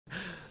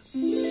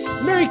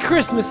Merry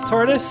Christmas,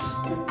 Tortoise.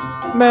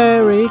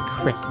 Merry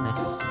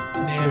Christmas.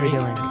 Merry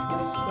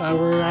Christmas.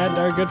 We're at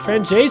our good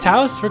friend Jay's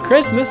house for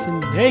Christmas,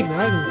 and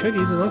eggnog and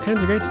cookies and all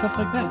kinds of great stuff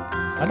like that.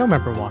 I don't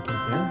remember walking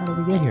here. How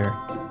did we get here?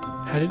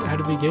 How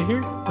did we get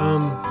here?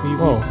 We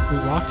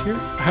walked here.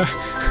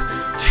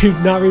 Do you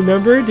not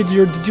remember? Did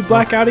you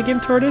black out again,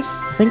 Tortoise?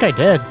 I think I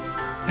did.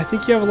 I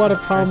think you have a lot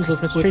of problems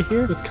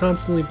with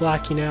constantly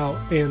blacking out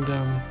and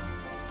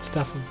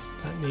stuff of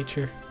that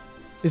nature.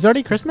 Is it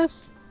already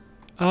Christmas?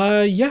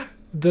 Yeah.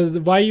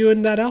 Why are you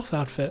in that elf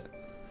outfit?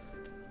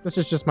 This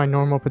is just my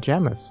normal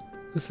pajamas.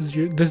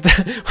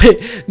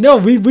 Wait, no,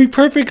 we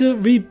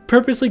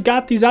purposely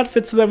got these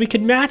outfits so that we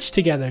could match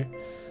together.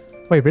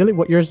 Wait, really?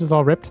 What, yours is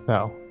all ripped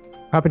though?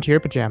 What happened to your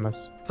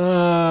pajamas?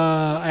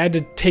 I had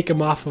to take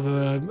them off of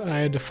I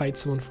had to fight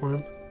someone for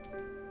them.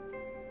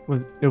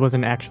 It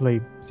wasn't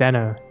actually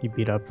Santa you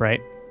beat up, right?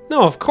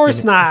 No, of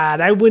course not.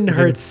 I wouldn't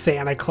hurt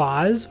Santa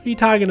Claus. What are you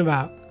talking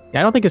about? Yeah,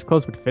 I don't think his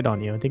clothes would fit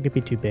on you. I think it'd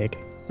be too big.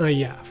 Oh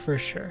yeah, for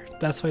sure.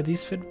 That's why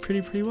these fit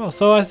pretty well.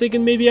 So I was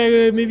thinking maybe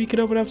you could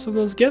open up some of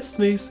those gifts.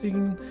 Maybe so you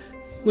can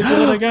look at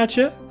what I got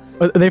you.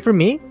 Are they for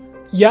me?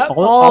 Yep,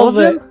 all of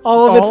it.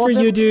 All of it for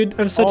you, dude.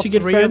 I'm such a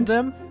good friend. All 3 of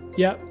them?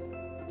 Yep.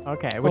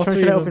 Okay, which one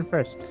should I open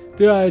first?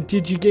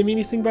 Did you give me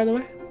anything, by the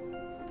way?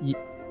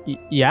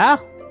 Yeah.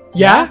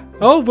 Yeah?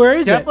 Oh, where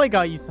is it? Definitely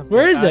got you something.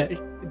 Where is it?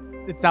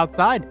 It's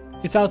outside.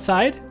 It's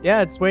outside?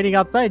 Yeah, it's waiting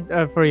outside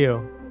for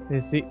you. You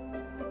see?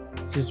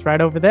 It's just right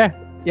over there.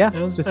 Yeah. I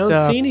don't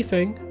see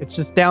anything. It's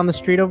just down the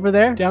street over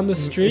there. Down the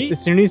street?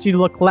 As soon as you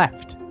look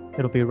left,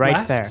 it'll be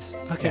right there.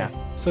 Okay.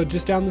 Yeah. So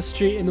just down the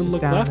street and then Just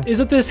look down left? there. Is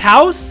it this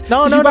house?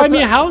 No, Did you buy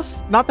me a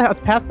house? Not the house.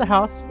 It's past the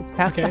house. It's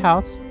past the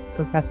house.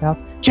 Go past the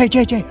house. Jay,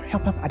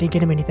 help. I didn't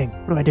get him anything.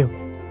 What do?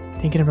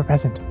 I didn't get him a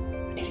present.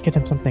 I need to get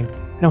him something.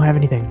 I don't have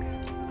anything.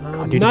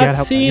 I'm not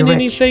seeing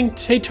anything.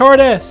 Hey,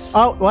 Tortoise.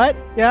 Oh, what?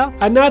 Yeah?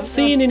 I'm not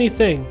seeing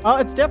anything. Oh,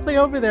 it's definitely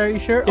over there. Are you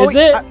sure? Is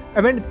it?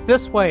 I mean, it's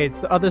this way.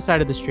 It's the other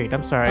side of the street.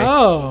 I'm sorry.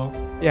 Oh.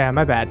 Yeah,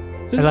 my bad.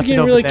 This is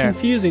getting really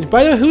confusing.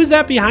 By the way, who's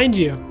that behind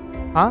you?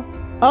 Huh?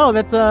 Oh,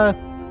 that's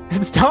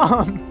it's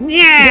Tom.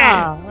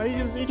 Yeah.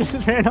 He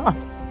just ran off.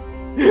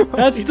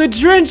 That's the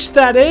Drench,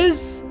 that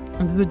is.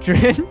 This is the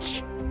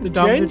Drench? The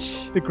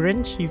Drench? The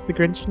Grinch? He's the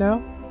Grinch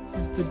now?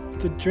 He's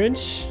the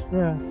Drench?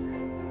 Yeah.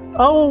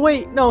 Oh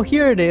wait, no,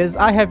 here it is.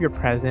 I have your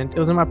present. It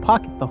was in my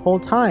pocket the whole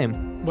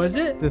time. Was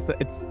it? It's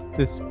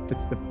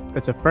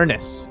a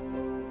furnace.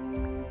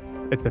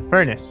 It's a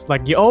furnace.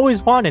 Like you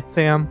always wanted,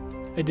 Sam.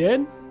 I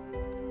did?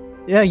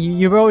 Yeah,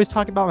 you were always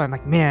talking about it. I'm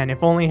like, man,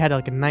 if only had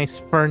like a nice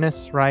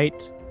furnace,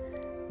 right?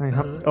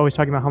 Always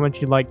talking about how much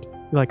you like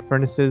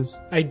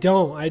furnaces. I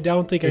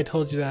don't think I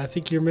told you that. I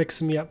think you're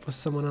mixing me up with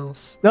someone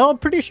else. No, I'm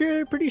pretty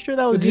sure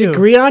that was you. Did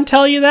Grion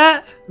tell you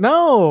that?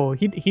 No,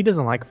 he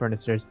doesn't like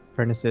furnaces.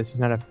 He's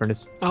not a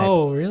furnace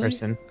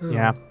person. Oh.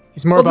 Yeah.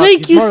 He's more about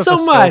thank you so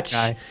much.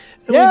 Guy.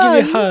 We'll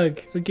give you a hug.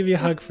 We'll give you a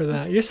hug for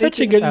that. You're such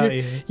a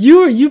good.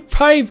 You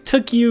probably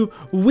took you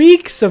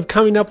weeks of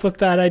coming up with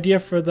that idea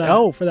for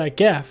that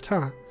gift,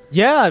 huh?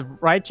 Yeah,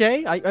 right,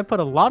 Jay. I put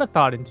a lot of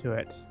thought into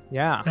it.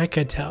 Yeah. I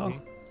could tell.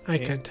 I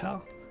could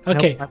tell.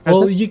 Okay,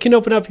 well, you can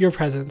open up your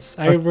presents.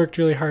 I worked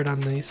really hard on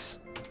these.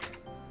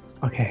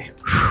 Okay,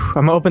 I'm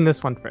gonna open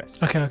this one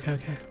first. Okay.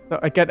 So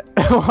I got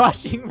a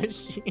washing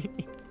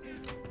machine.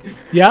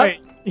 Yeah. Wait,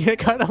 you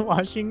got a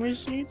washing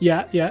machine?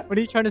 Yeah. What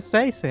are you trying to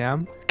say,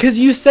 Sam? Because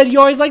you said you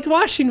always liked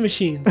washing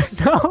machines.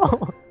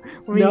 No.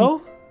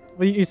 No?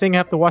 What, you saying I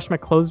have to wash my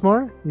clothes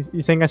more?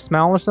 You saying I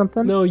smell or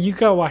something? No, you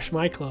gotta wash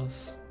my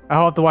clothes.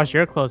 I'll have to wash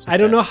your clothes. I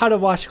don't know how to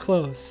wash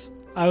clothes.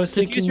 I was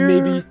thinking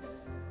maybe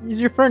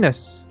use your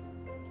furnace.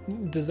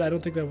 I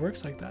don't think that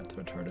works like that,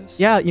 though, Tortoise.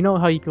 Yeah, you know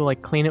how you could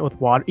like clean it with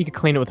water? You could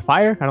clean it with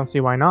fire? I don't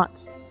see why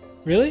not.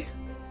 Really?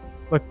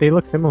 Look, they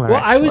look similar. Well,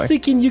 actually. I was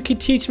thinking you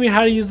could teach me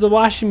how to use the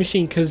washing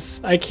machine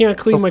because I can't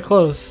clean my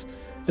clothes.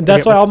 And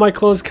that's why all my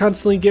clothes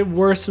constantly get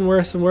worse and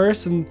worse and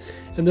worse. And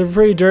they're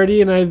pretty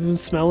dirty and I've been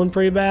smelling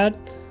pretty bad.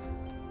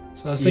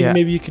 So I was thinking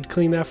maybe you could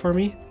clean that for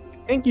me.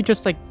 I think you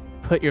just like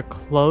put your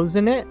clothes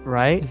in it,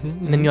 right?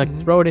 And then you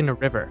like throw it in a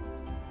river.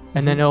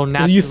 And then it'll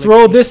naturally... You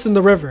throw this in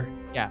the river?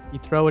 Yeah, you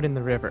throw it in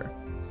the river.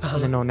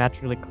 And then it'll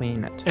naturally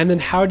clean it. And then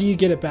how do you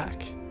get it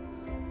back?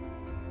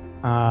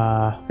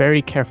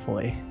 Very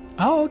carefully.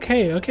 Oh,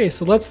 okay.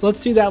 So let's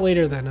do that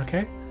later then,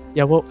 okay?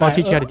 Yeah, I'll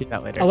teach you how to do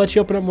that later. I'll let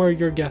you open up more of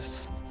your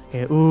gifts.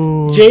 Okay,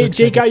 ooh.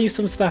 Jay got you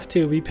some stuff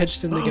too. We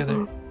pitched in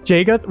together.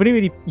 Jay got... What do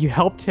you mean? You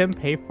helped him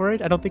pay for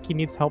it? I don't think he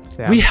needs help,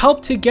 Sam. We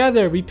helped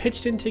together. We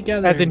pitched in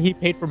together. As in he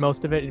paid for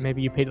most of it and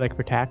maybe you paid like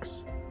for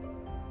tax?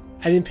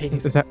 I didn't pay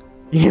anything. Is that...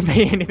 You didn't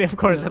pay anything? Of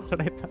course, that's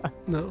what I thought.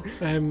 No,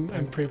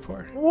 I'm pretty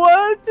poor.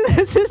 What?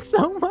 This is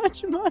so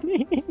much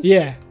money.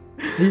 Yeah.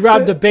 We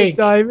robbed a bank.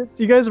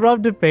 Diamonds. You guys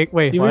robbed a bank.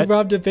 Wait, what? We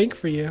robbed a bank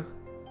for you.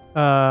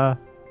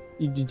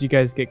 Did you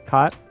guys get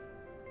caught?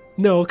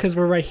 No, because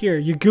we're right here.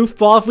 You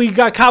goofball. If we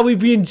got caught, we'd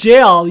be in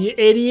jail, you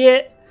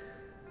idiot.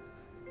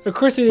 Of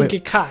course we didn't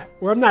get caught.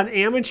 Well, I'm not an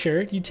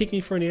amateur. You take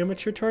me for an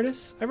amateur,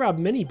 Tortoise? I robbed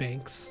many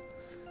banks.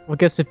 Well, I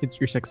guess if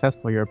you're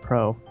successful, you're a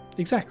pro.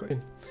 Exactly.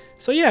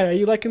 So yeah, are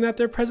you liking that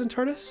there present,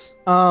 Tortoise?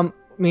 I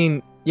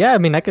mean, yeah. I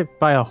mean, I could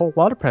buy a whole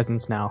lot of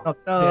presents now.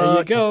 There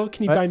you go.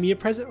 Can you buy me a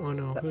present? Oh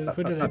no,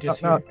 who did I just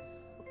hear?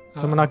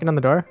 Someone knocking on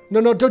the door?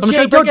 No, don't,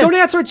 Jay, don't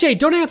answer it, Jay.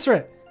 Don't answer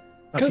it.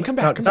 Come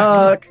back.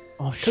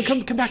 Oh,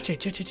 come back, Jay.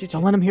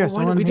 Don't let him hear us.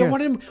 We don't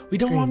want him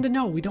to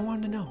know. We don't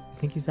want him to know. I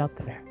think he's out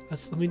there.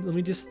 Let me I'm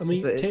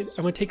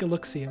gonna take a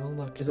look. See, I'm gonna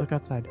look. Just look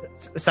outside.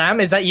 Sam,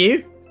 is that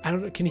you? I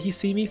don't know. Can he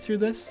see me through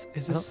this?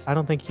 Is this? I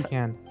don't think he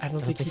can. I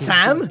don't think he can.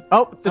 Sam?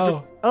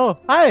 Oh,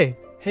 hi.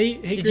 Hey,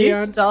 Did you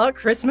start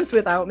Christmas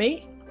without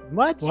me?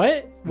 What?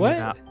 What?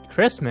 No.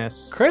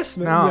 Christmas?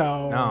 Christmas?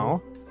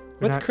 No.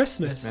 What's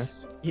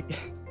Christmas?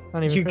 It's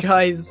not even You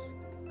Christmas.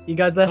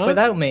 guys left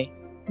without me.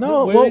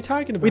 No, what are you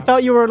talking about? We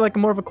thought you were like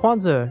more of a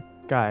Kwanzaa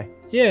guy.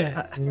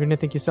 Yeah. We didn't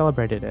think you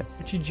celebrated it.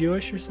 Aren't you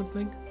Jewish or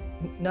something?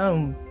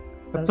 No.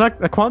 That's not.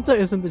 Kwanzaa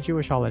isn't the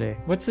Jewish holiday.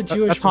 What's the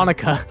Jewish? That's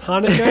Hanukkah.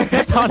 Hanukkah.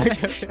 That's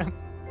Hanukkah, Sam.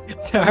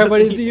 All right,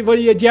 what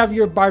do you have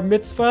your bar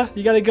mitzvah?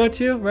 You gotta go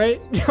to,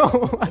 right?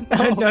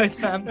 No,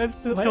 Sam.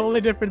 That's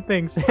totally different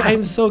things.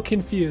 I'm so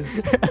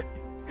confused.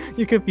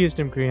 You confused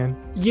him, Korean.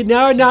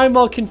 Now I'm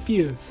all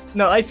confused.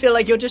 No, I feel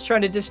like you're just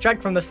trying to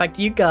distract from the fact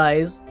you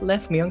guys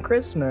left me on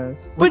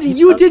Christmas. But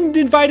you didn't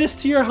invite us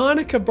to your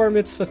Hanukkah bar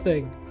mitzvah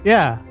thing.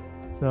 Yeah.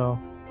 So.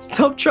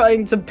 Stop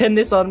trying to pin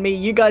this on me.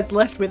 You guys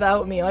left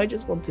without me. I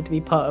just wanted to be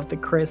part of the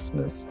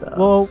Christmas stuff.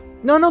 Well,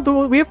 no.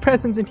 We have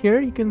presents in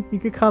here. You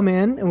could come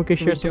in and we could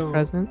share some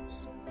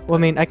presents. Well,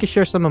 I mean, I could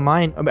share some of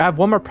mine. I have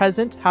one more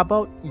present. How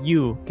about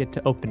you get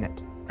to open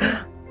it?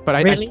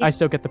 But Really? I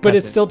still get the present. But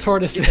it's still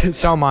Tortoise's.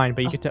 It's all mine,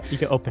 but you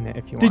can open it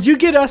if you want. Did you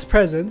get us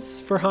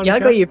presents for Hanukkah? Yeah, I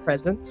got you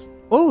presents.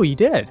 Oh, you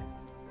did.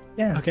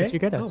 Yeah. Okay. What'd you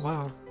get us? Oh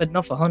wow. But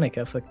not for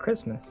Hanukkah, for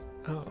Christmas.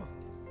 Oh.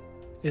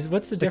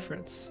 What's the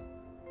difference?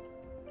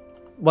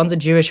 One's a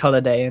Jewish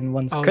holiday and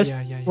one's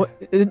Christmas. Yeah. Well,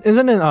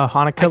 isn't it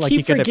Hanukkah like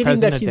you get a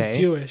present a day? I keep forgetting that he's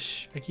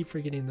Jewish. I keep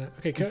forgetting that.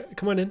 Okay,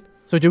 come on in.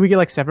 So do we get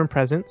like 7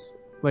 presents?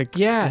 Like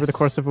over the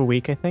course of a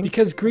week, I think.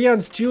 Because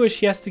Grion's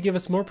Jewish, he has to give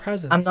us more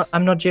presents.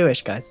 I'm not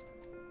Jewish, guys.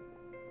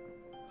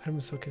 I'm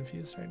so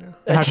confused right now.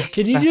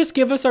 Can you just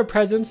give us our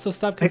presents, so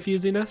stop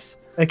confusing us?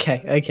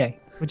 Okay.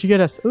 What'd you get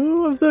us?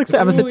 Ooh, I'm so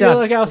excited. I'm gonna sit down.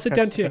 Okay, I'll sit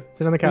down too.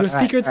 Sit on the couch.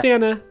 Secret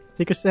Santa.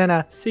 Secret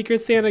Santa. Secret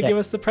Santa, give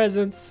us the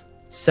presents.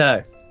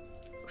 So,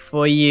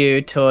 for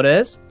you,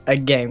 Tortoise, a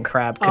Game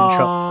Crab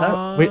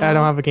controller. Wait, I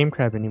don't have a Game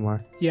Crab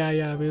anymore. Yeah,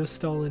 it was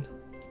stolen.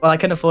 Well, I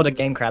can afford a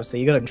Game Crab, so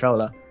you got a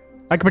controller.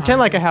 I can pretend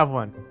like I have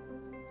one.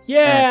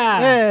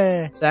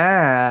 Yeah!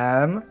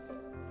 Sam,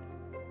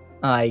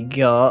 I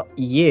got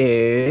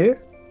you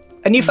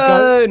a new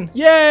phone!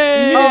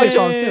 Yay! Oh, it's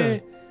on too.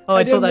 Oh,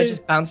 I thought that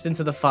just bounced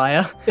into the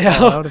fire. Yeah.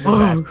 Oh, that would've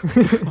been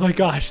bad. Oh my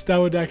gosh, that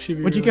would actually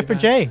be What'd you really get for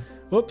bad. Jay?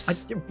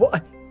 Whoops.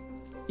 What?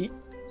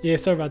 Yeah,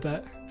 sorry about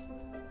that.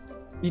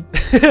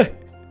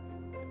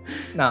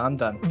 No, I'm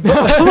done.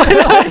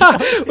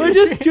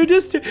 You're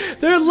just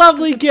they're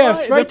lovely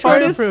gifts, right,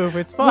 Tortoise? Proof.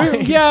 It's fine.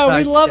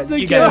 We love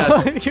the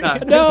gifts.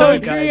 No,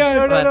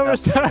 we're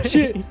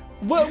sorry.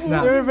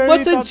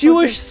 What's a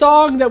Jewish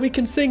song that we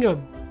can sing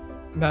him?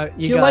 No,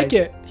 He'll like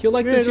it. He'll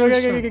like the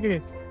Jewish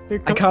song.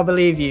 I can't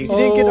believe you. You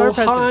didn't get our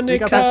presents. We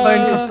got That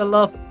phone cost a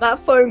lot. That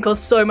phone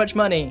cost so much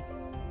money.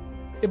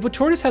 If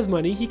Tortoise has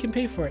money, he can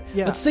pay for it.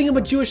 Yeah. Let's sing him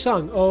a Jewish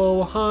song.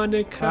 Oh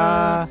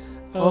Hanukkah,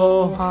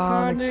 oh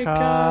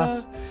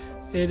Hanukkah,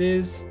 it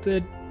is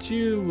the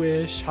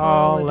Jewish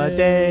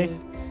holiday.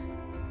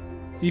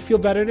 You feel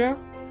better now?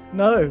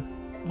 No.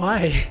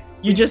 Why?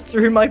 You just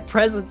threw my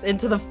presents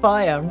into the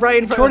fire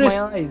right in front of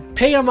my eyes.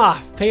 Pay him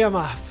off. Pay him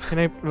off.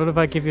 What if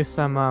I give you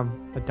some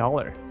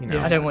 $1? You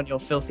know. I don't want your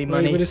filthy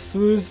money. We're gonna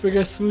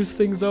smooth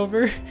things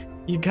over.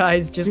 You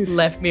guys just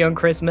left me on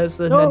Christmas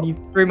and then you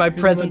threw my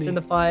presents in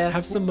the fire.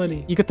 Have some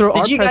money. You could throw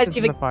our presents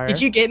in the fire. Did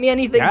you get me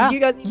anything? Yeah. Did you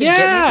guys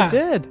even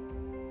get me?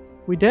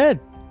 We did.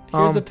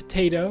 Here's a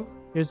potato.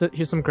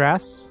 Here's some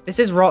grass. This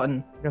is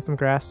rotten. Got some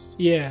grass.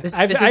 Yeah.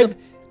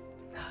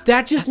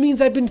 That just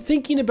means I've been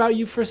thinking about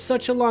you for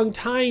such a long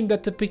time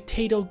that the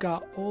potato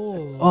got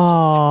old.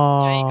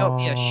 Oh. Yeah, you got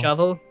me a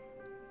shovel.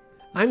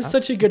 I'm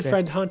such a good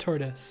friend, huh,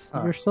 Tortoise?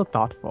 You're so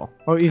thoughtful.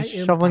 Oh, he's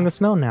shoveling the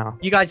snow now.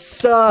 You guys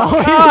suck.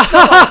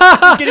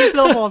 He's getting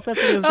snowballs. That's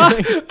what he was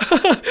doing.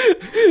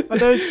 I thought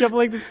he was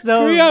shoveling the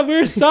snow. Yeah,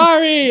 we're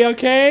sorry,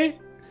 okay?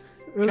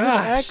 It was an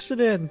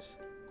accident.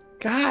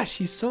 Gosh,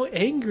 he's so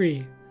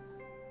angry.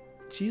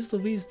 Jeez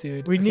Louise,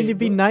 dude. We need to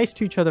be nice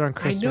to each other on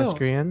Christmas,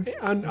 Grian.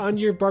 On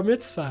your bar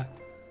mitzvah.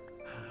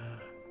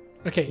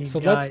 Okay, so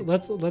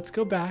let's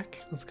go back.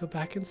 Let's go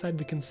back inside.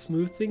 We can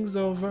smooth things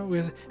over.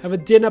 We have a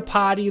dinner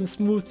party and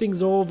smooth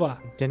things over.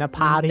 Dinner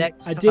party.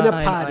 Dinner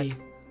party.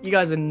 You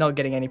guys are not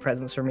getting any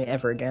presents from me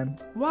ever again.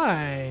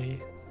 Why?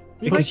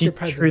 Because you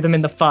threw them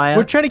in the fire.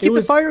 We're trying to keep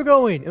the fire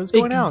going. It was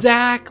going out.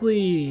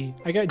 Exactly.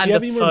 And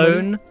the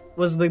phone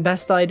was the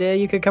best idea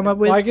you could come up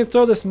with. Well, I can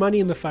throw this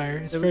money in the fire.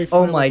 It's very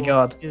flammable. Oh my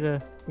god.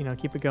 You know,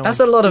 keep it going. That's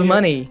a lot of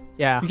money.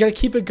 Yeah. You gotta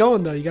keep it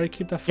going though. You gotta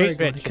keep that fire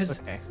going. Because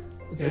okay.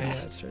 Yeah,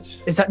 it's rich.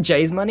 Is that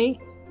Jay's money?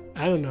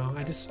 I don't know.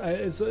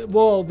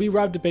 Well, we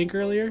robbed a bank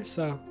earlier,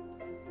 so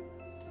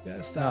yeah,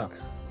 it's that.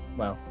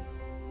 Well,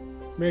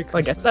 Merry Christmas.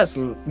 I guess that's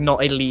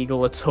not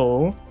illegal at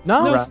all.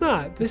 No, it's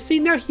not. See,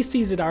 now he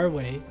sees it our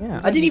way. Yeah.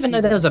 I didn't even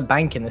know there was a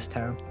bank in this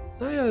town.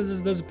 Oh yeah,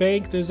 there's a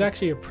bank. There's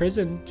actually a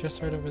prison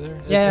just right over there.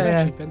 Yeah, I've yeah.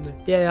 actually been there.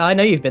 Yeah, I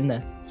know you've been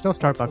there. It's no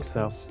Starbucks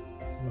though. Times.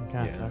 Kind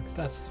Yeah, of sucks.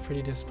 that's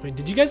pretty disappointing.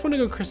 Did you guys want to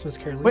go Christmas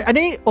caroling? Wait, I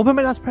didn't open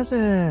my last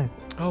present.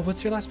 Oh,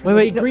 what's your last present?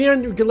 Wait, Okay,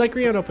 Grian, let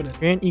Grian open it.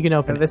 Grant, you can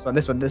open it. This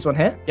one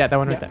here. Yeah, that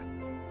one Yeah. right there.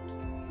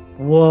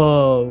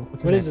 Whoa.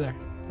 What is there?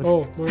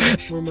 Oh,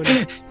 more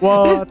money.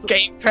 Whoa, This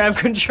game crab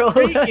controller.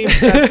 Great game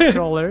set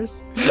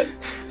controllers.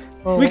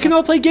 Oh, We can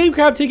all play Game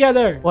Crab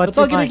together. What's Let's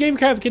all in get a mine? Game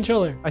Crab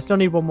controller. I still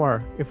need one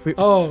more. If we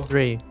Oh.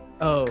 3.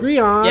 Oh.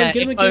 Grian, Yeah,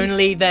 get him a if game.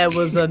 only there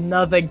was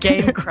another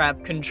game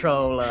crab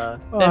controller,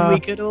 then we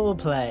could all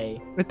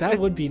play. That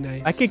would be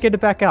nice. I could get it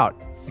back out.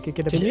 I could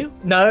get it. Can you?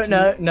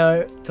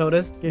 No,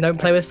 Tortoise, Get don't it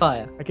play with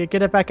fire. I could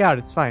get it back out.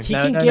 It's fine. He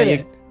No, can no, get no,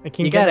 it. I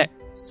can You get gotta it.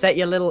 Set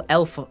your little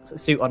elf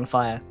suit on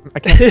fire. I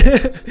can't.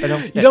 I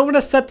don't. You don't want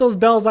to set those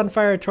bells on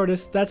fire,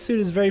 Tortoise. That suit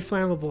is very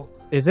flammable.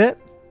 Is it?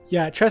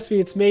 Yeah, trust me,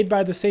 it's made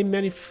by the same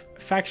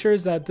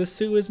manufacturers that this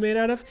suit was made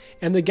out of,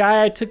 and the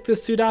guy I took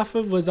this suit off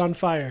of was on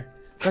fire.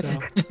 So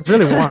It's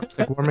really warm. It's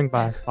like warming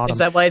by bottom. Is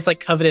that why it's like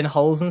covered in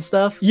holes and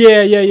stuff?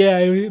 yeah.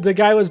 The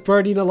guy was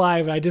burning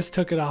alive, and I just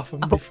took it off him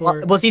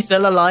before. Was he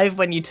still alive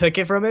when you took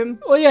it from him?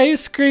 Well, yeah, he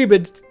was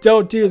screaming,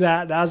 "Don't do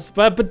that!" And I was,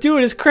 but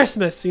dude, it's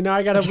Christmas. You know,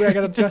 I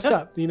gotta dress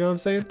up. You know what I'm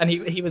saying? And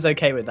he was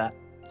okay with that.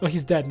 Well,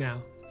 he's dead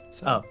now,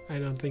 so Oh. I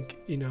don't think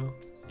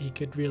he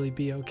could really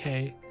be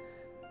okay.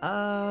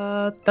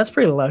 That's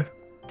pretty low.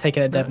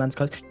 Taking a dead man's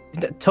clothes.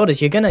 Tortoise,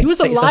 you're gonna. He was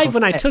set yourself alive on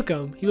when I fire. took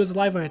him. He was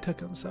alive when I took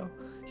him, so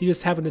he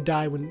just happened to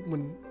die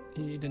when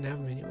he didn't have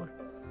him anymore.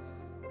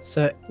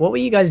 So, what were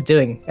you guys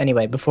doing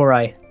anyway before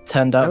I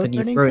turned up and you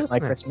Celebrating ruined my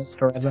Christmas. Christmas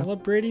forever?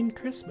 Celebrating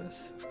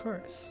Christmas, of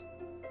course.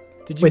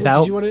 Did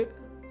Without- you want to?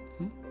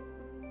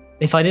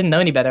 If I didn't know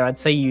any better, I'd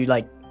say you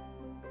like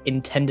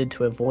intended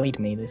to avoid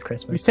me this We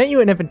Christmas. sent you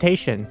an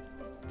invitation,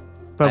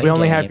 but I we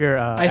only get have it. your.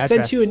 I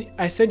sent you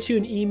address.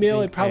 an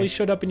email. It probably Okay.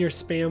 showed up in your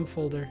spam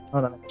folder.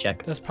 Hold on, let me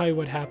check. That's probably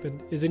what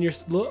happened. Is in your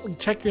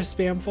check your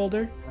spam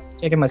folder.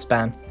 Checking my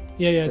spam.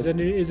 Yeah. Is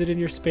it in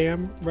your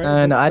spam?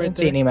 Right. No, I right didn't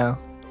see there? an email.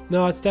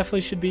 No, it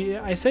definitely should be.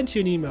 I sent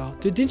you an email.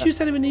 Didn't you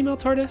send him an email,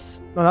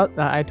 Tortoise? No,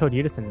 I told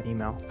you to send an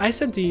email. I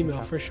sent the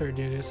email for sure,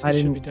 dude. It I should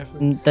didn't. be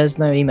definitely. There's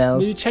no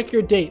emails. Maybe check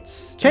your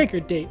dates. Check Cake.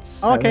 your dates.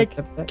 Oh, cake.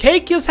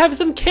 Cake, let's have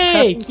some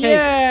cake. cake.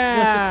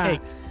 Yeah. Delicious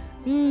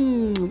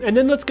cake. And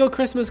then let's go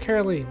Christmas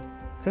caroling.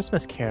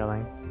 Christmas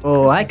caroling.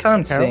 Oh, I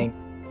Christmas can't carol.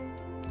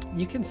 sing.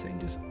 You can sing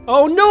just.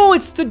 Oh no,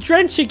 it's the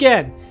Drench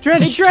again.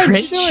 Drench. Hey,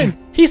 Drench. Drench.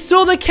 He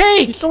stole the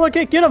cake. You still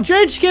okay? Get him.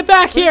 Drench, get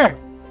back here.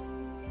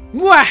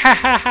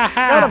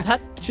 Mwahahaha. Is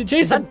that-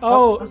 Jason. that-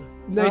 Oh,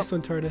 nice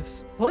one,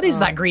 Tortoise. What is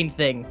that green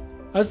thing?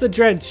 That's the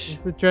Drench.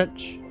 It's the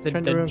drench. It's The-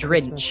 trying to the ruin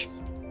drench.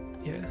 Christmas.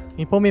 Yeah. Can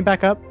you pull me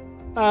back up?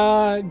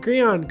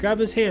 Grion, grab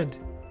his hand.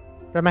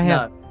 Grab my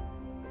hand. No.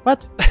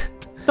 What?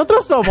 Don't throw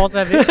snowballs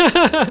at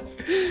me.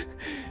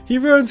 He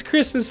ruins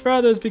Christmas for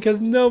others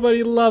because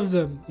nobody loves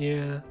him.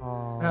 Yeah.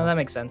 Oh, that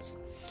makes sense.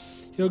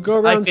 He'll go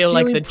around I feel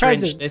stealing like the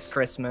presents. Grinch this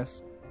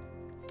Christmas.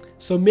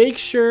 So make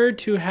sure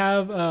to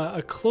have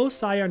a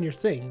close eye on your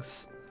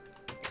things.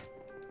 Make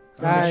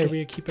sure Guys,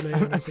 we keep an eye on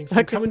our I'm things.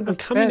 stuck. I'm in the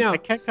coming vent. I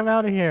out. can't come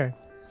out of here.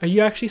 Are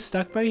you actually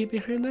stuck behind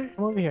there?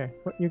 Come over here.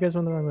 You guys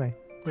went the wrong way.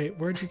 Wait,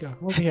 where'd you go?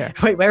 Come over here.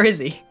 Wait, where is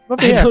he? Come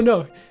over I here. don't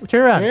know.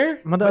 Turn around. Where?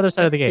 I'm on the other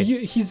side of the gate.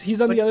 He's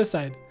on the other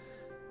side.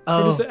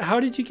 Oh, How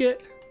did you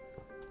get?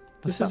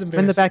 This is I'm embarrassing.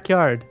 in the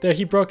backyard. There,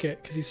 he broke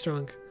it because he's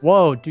strong.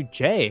 Whoa, dude,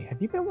 Jay,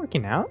 have you been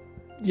working out?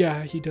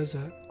 Yeah, he does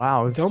that.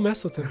 Wow, Don't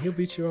mess with him. He'll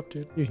beat you up,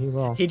 dude. dude, he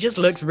will. he just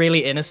looks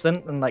really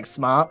innocent and like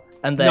smart,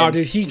 and then No,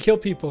 dude, he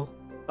killed people.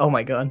 oh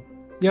my god.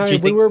 Yeah, Do you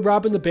when think- we're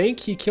robbing the bank,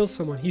 he kills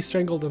someone. He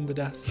strangled him to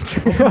death.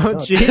 Oh,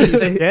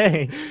 jeez,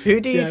 Jay. Who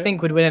do you Yeah.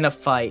 think would win in a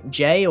fight,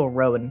 Jay or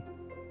Rowan?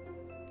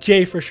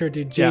 Jay for sure,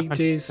 dude. Yeah,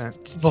 Jay's.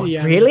 100%. What,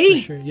 yeah,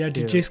 really? For sure. Yeah, dude,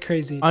 Dude. Jay's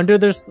crazy. Under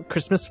this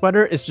Christmas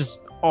sweater is just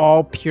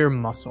all pure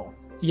muscle.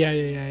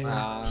 Yeah.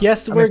 Wow. He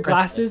has to I'm wear impressed.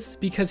 glasses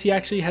because he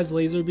actually has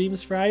laser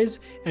beams for eyes,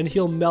 and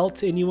he'll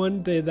melt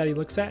anyone that he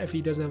looks at if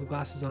he doesn't have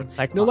glasses on.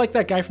 Cyclops. You know, like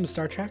that guy from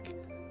Star Trek?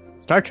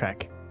 Star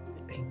Trek.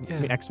 Yeah.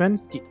 You mean X-Men?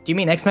 Do you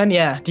mean X-Men?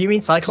 Yeah. Do you mean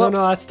No, Cyclops?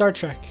 no, that's Star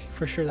Trek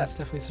for sure. That's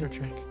definitely Star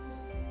Trek.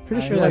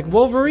 Pretty I sure know. Like that's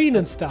Wolverine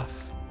and stuff.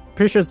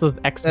 pretty sure it's those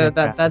X-Men.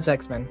 That's guys.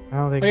 X-Men. I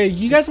don't think. Okay,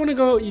 you guys want to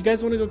go? You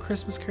guys want to go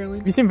Christmas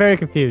caroling? You seem very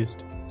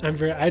confused. I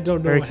don't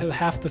know Very what confused.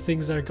 half the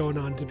things that are going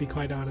on, to be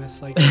quite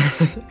honest. Like,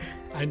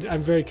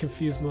 I'm very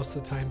confused most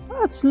of the time.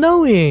 Oh, it's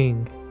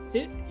snowing.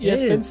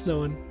 It's been is.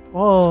 snowing.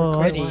 Oh,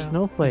 quite a a while.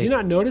 snowflake. Did you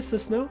not notice the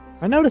snow?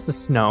 I noticed the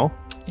snow.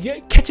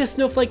 Catch a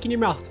snowflake in your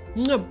mouth.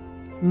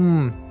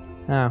 Mwah.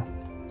 Oh.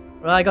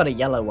 Well, I got a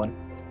yellow one.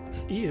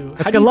 Ew.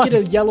 That's How do good you luck.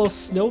 get a yellow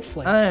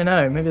snowflake? I don't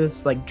know. Maybe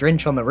there's like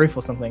drench on the roof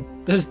or something.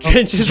 There's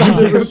trenches on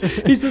the jeez.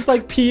 roof. He's just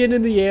like peeing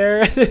in the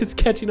air and it's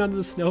catching onto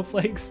the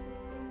snowflakes.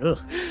 Ugh.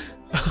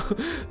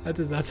 That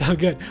does not sound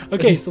good.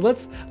 Okay, so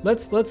let's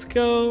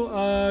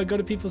go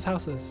to people's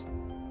houses.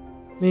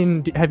 I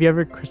mean, have you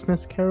ever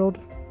Christmas caroled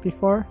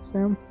before,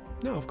 Sam?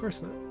 No, of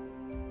course not.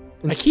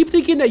 I keep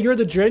thinking that you're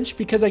the Grinch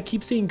because I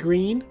keep seeing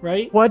green,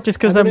 right? What? Just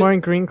because I'm wearing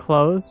green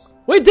clothes?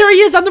 Wait, there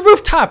he is on the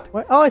rooftop!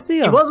 What? Oh, I see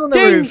him. He was on the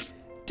roof.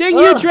 Dang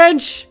you,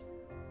 Drench!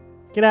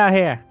 Get out of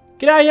here.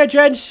 Get out of here,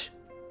 Drench!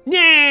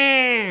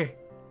 Yeah!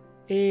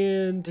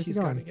 And he's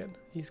gone again.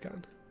 He's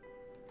gone.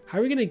 How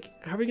are we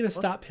gonna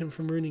stop him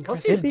from ruining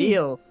What's Christmas? his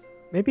deal?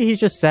 Maybe he's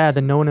just sad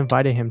that no one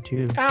invited him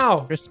to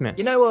Christmas.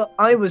 You know what?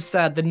 I was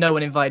sad that no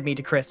one invited me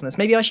to Christmas.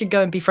 Maybe I should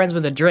go and be friends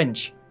with a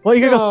Drench. Well,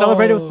 you're gonna go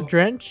celebrate it with the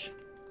Drench?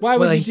 Why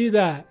would you do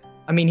that?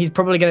 I mean, he's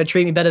probably gonna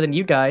treat me better than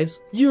you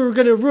guys. You were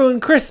gonna ruin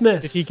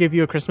Christmas. Did he give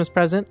you a Christmas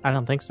present? I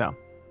don't think so.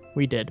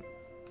 We did.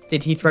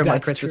 Did he throw my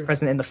Christmas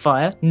present in the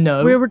fire?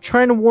 No. We were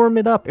trying to warm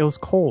it up. It was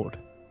cold.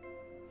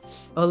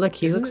 Oh, look,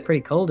 he looks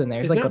pretty cold in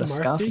there. He's like got a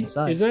scarf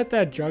inside. Isn't that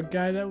that drug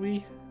guy that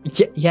we...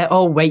 Yeah,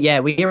 oh, wait, yeah,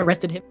 we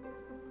arrested him.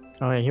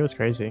 Oh, yeah, he was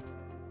crazy.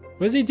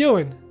 What's he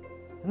doing?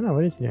 I don't know,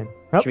 what is he doing?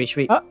 Oh.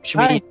 Should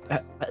we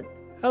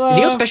Hello? Is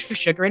he got special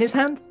sugar in his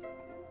hands?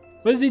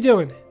 What is he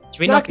doing? Should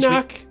we knock?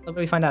 Let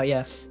me find out,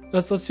 yeah.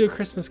 Let's do a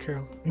Christmas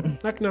carol.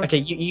 Knock, knock. Okay,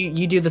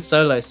 you do the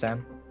solo,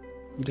 Sam.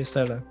 You do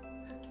solo.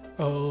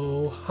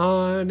 Oh,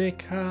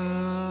 Hanukkah.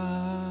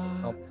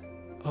 Oh.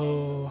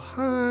 Oh,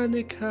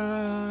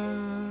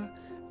 Hanukkah.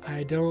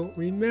 I don't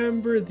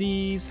remember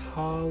these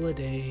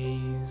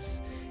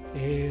holidays,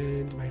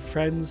 and my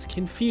friends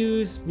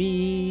confuse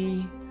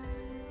me.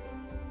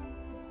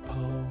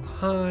 Oh,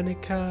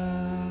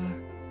 Hanukkah.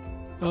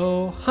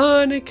 Oh,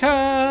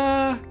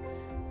 Hanukkah.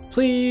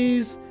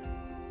 Please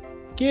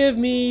give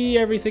me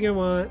everything I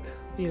want.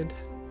 The end.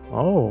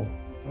 Oh,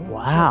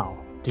 wow.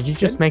 Did you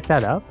just make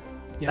that up?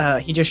 Yeah.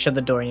 He just shut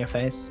the door in your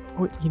face.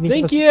 Oh,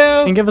 Thank you.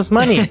 And give us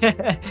money.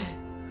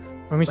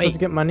 Are we supposed to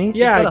get money?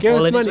 Yeah, give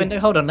us money. Window.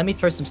 Hold on, let me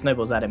throw some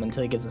snowballs at him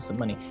until he gives us some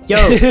money.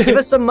 Yo, give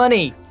us some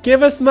money.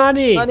 Give us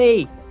money.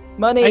 Money.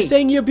 Money. I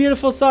sang you a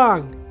beautiful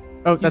song.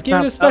 Oh, He's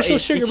giving us special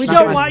sugar. We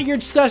don't want your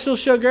special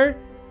sugar.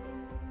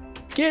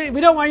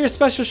 We don't want your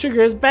special sugar.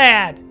 It's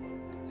bad.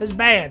 It's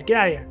bad. Get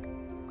out of here.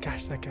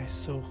 Gosh, that guy's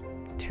so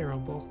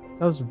terrible.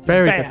 That was a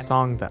very good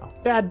song, though.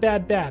 Bad,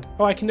 bad, bad.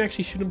 Oh, I can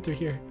actually shoot him through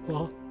here.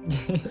 Well.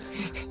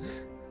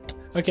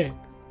 Okay.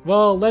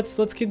 Well, let's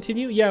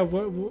continue. Yeah.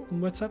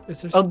 What's up?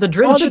 Is there? Oh, the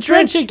Drench. Oh, the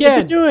Drench again.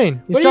 What's he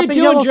doing? He's what are you dropping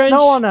doing, yellow Drench?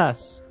 snow on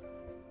us.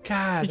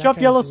 God. He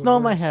dropped yellow snow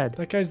on my head.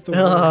 That guy's the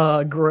worst.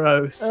 Oh,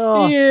 gross.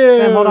 Oh, Ew.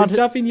 Sam, hold on. He's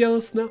dropping yellow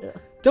snow. Yeah.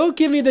 Don't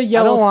give me the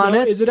yellow snow. Want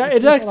it. Is it?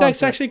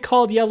 It's actually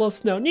called yellow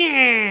snow.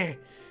 Yeah.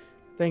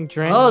 Dang,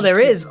 Drench. Oh, there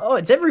is. Oh,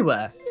 it's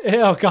everywhere.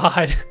 Oh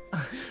God.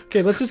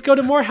 Okay, let's just go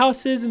to more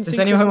houses and sing. Does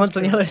anyone want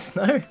Christmas some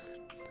yellow snow?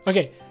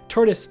 Okay,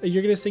 Tortoise,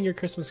 you're gonna sing your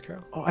Christmas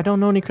carol. Oh, I don't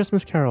know any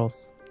Christmas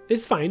carols.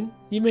 It's fine.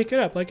 You make it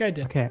up like I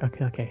did. Okay.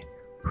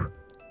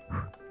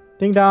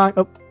 Ding dong.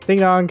 Oh, ding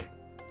dong.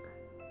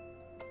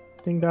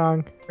 Ding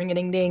dong. Ring a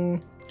ding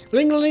ding.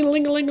 Ling a ling a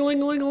ling a ling a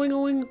ling a ling a ling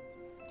a ling.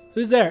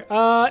 Who's there?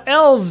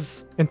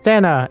 Elves. And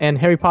Santa and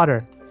Harry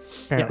Potter.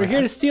 Yeah, we're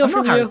here to steal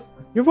from you.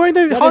 You're wearing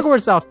the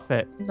Hogwarts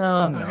outfit.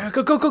 No, no.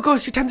 Go!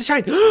 It's your time to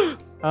shine.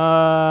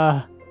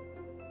 I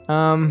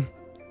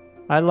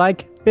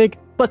like big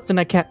butts and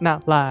I can't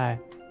not lie.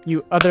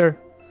 You other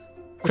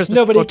Christmas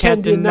nobody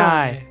can't can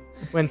deny.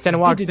 When Santa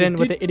walks in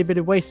with an itty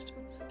bitty waist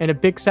and a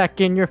big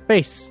sack in your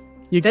face,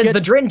 There's the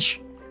Drench.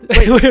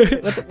 Wait,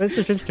 what's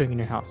the Drench doing in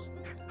your house?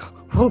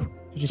 Oh,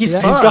 did you see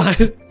that?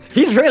 fast.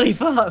 He's really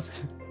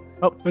fast.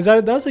 Oh,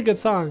 that was a good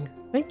song.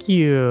 Thank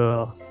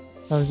you.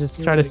 I was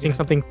just trying to sing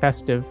something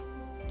festive.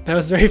 That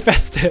was very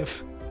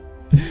festive.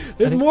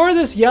 There's more of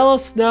this yellow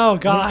snow.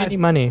 God. I need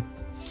money.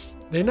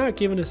 They're not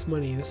giving us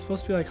money. It's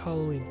supposed to be like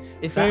Halloween.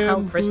 Is that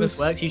how Christmas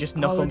works? You just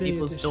knock on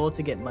people's door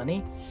to get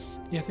money?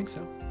 Yeah, I think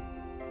so.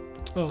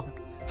 Oh.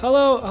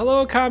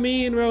 Hello,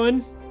 Kami and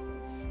Rowan.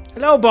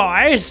 Hello,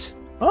 boys.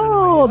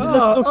 Oh, they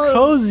look so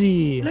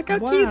cozy. Look how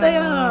cute they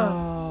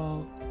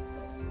are.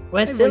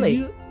 We're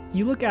silly.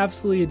 You look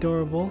absolutely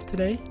adorable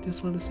today.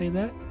 Just want to say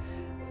that.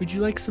 Would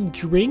you like some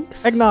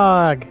drinks?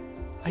 Eggnog.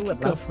 I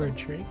could go for a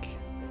drink.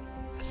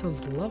 That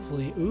sounds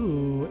lovely.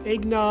 Ooh,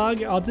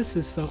 eggnog. Oh, this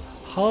is so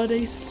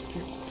holiday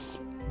spirits.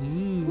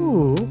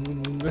 Ooh.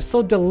 It's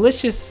so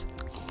delicious.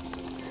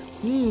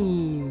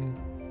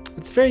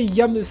 It's very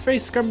yum. It's very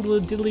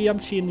scrumbly diddly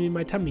in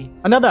my tummy.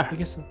 Another. I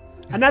guess so.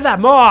 Another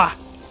more.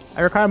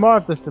 I require more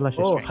of this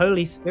delicious drink.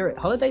 Holy spirit.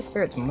 Holiday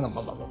spirits.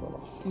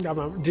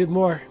 Did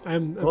more.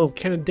 I'm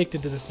kind of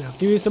addicted to this now.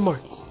 Give me some more.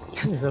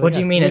 Really what do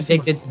you mean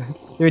addicted?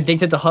 You're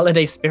addicted to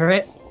holiday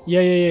spirit?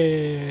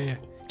 Yeah.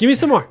 Give me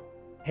some more.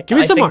 Give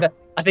me some more.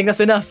 I think that's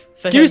enough.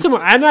 Give me some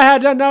more. I don't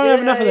have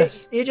enough of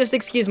this. You just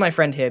excuse my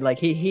friend here. Like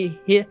he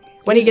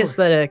when he gets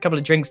a couple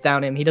of drinks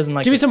down him, he doesn't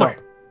like. Give me some more.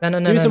 No.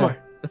 Give me some more.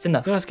 That's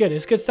enough. No, it's good.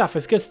 It's good stuff.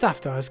 It's good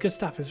stuff, though. It's good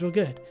stuff. It's real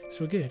good. It's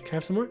real good. Can I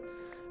have some more?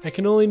 I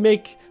can only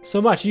make so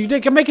much. You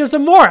can make us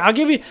some more. I'll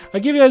give you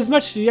as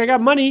much. I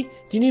got money.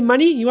 Do you need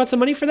money? You want some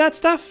money for that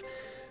stuff?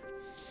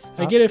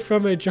 I get it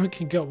from a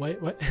drunken goat. Wait,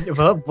 what?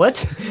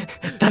 What?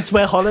 That's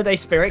where holiday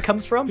spirit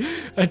comes from?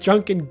 A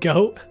drunken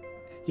goat?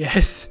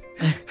 Yes.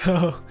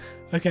 Oh,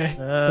 okay.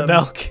 The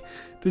milk.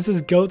 This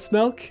is goat's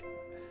milk?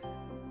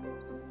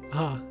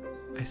 Ah,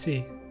 I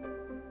see.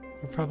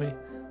 We're probably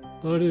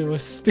loaded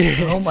with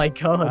spirits. Oh my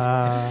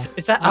god.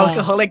 Is that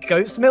alcoholic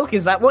goat's milk?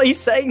 Is that what he's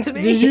saying to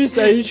me? Did you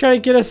say you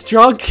trying to get us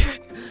drunk?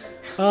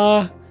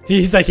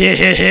 He's like, look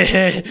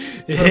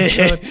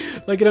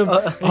at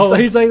him.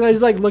 He's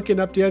like looking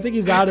up to you. I think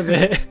he's out of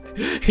it.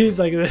 He's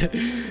like,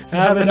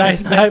 have a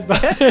nice night.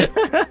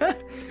 I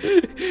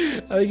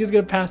think he's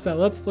gonna pass out.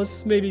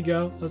 Let's maybe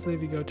go. Let's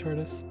maybe go,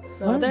 Tortoise.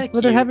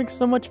 They're having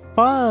so much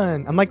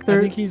fun. I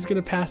think he's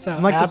gonna pass out.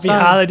 I'm like Happy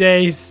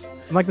holidays.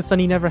 I'm like the son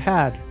he never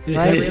had.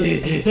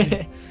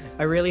 Right?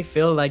 I really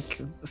feel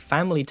like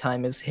family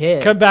time is here.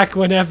 Come back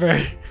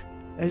whenever.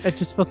 I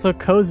just feel so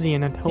cozy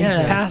and at home. He's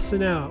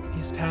passing out.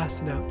 He's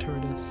passing out,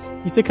 Tortoise.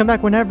 You said come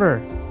back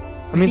whenever.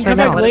 I mean, come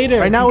back later.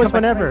 Right now is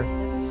whenever.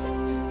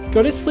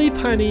 Go to sleep,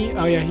 honey.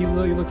 Oh yeah, he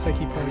looks like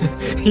he probably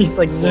is. He's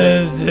like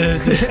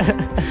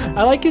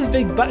I like his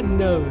big button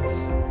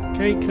nose.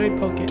 Can I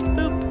poke it?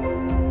 Boop.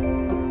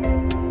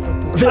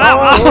 Oh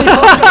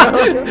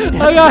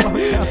god,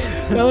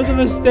 that was a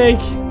mistake.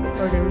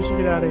 Okay, we should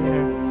get out of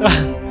here.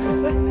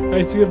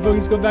 Alright, so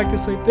let's go back to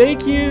sleep.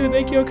 Thank you,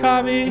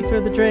 Okami. Thanks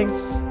for the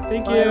drinks.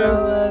 Thank you.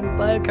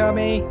 Bye,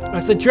 Okami. Oh,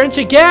 it's the drench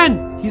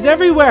again. He's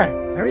everywhere.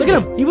 Where Look is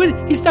at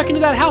him. He stuck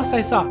into that house I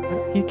saw.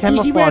 He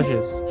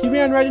camouflages. He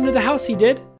ran right into the house. He did.